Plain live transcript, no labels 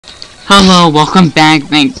Hello, welcome back.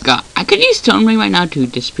 Thank God. I could use Stone Ring right now to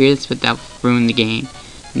disappear this without ruining the game.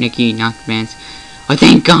 Nikki, Knockbands. Oh,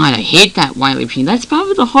 thank God. I hate that Wily machine. That's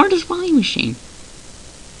probably the hardest Wily machine.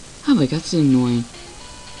 Oh my God, that's annoying.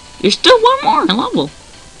 There's still one more level.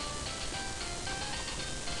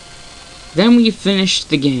 Then we finished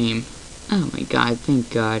the game. Oh my God, thank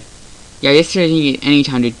God. Yeah, yesterday I didn't get any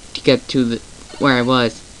time to get to where I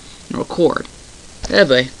was and record. Oh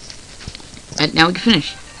boy. And now we can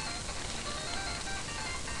finish.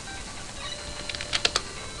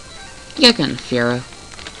 Yeah, kind of Pharaoh.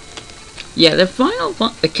 Yeah, the final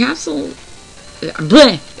the castle,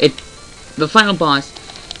 the final boss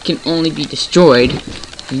can only be destroyed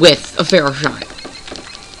with a Pharaoh shot.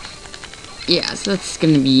 Yeah, so that's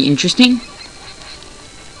gonna be interesting.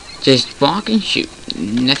 Just walk and shoot,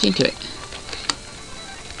 nothing to it.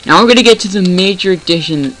 Now we're gonna get to the major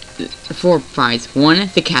addition, 4 prize.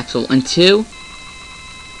 1, the capsule, and 2,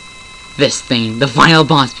 this thing, the final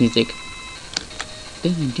boss music.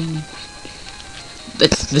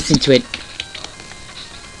 Let's listen to it.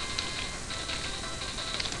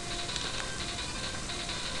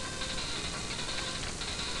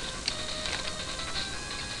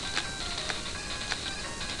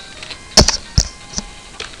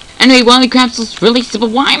 Anyway, one of the capsules really simple.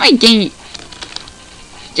 Why am I getting?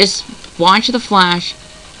 Just watch the flash.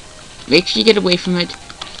 Make sure you get away from it.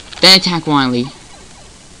 Then attack Wily.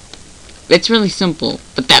 It's really simple,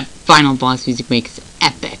 but that final boss music makes it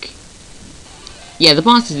epic. Yeah, the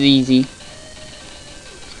boss is easy.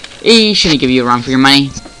 He shouldn't give you a run for your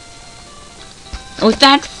money. And with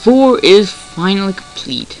that, 4 is finally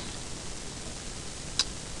complete.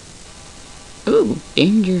 Ooh,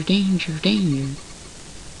 danger, danger, danger.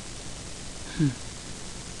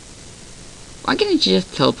 Why can't you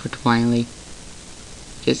just teleport to Wily?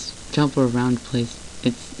 Just teleport around the place.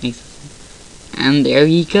 It makes sense. And there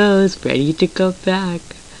he goes, ready to go back.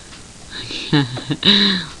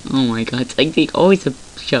 Oh my God, it's like they always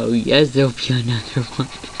show, yes, there'll be another one.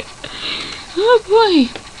 Oh boy.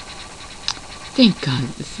 Thank God,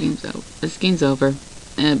 this game's over.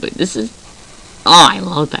 But this is, oh, I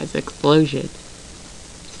love that explosion.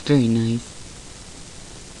 It's very nice.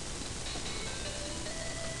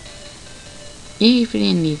 Yay for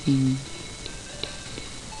anything.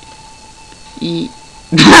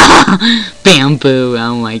 Bamboo,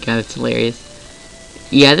 oh my God, it's hilarious.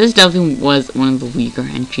 Yeah, this definitely was one of the weaker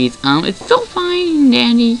entries. It's still fine and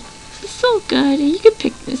dandy. It's still good. You could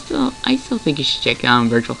pick this. I still think you should check it out on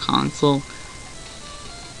Virtual Console.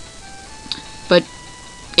 But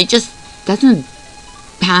it just doesn't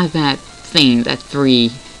have that thing that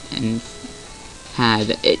 3 and had.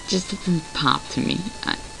 It just doesn't pop to me.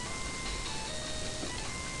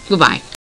 Goodbye.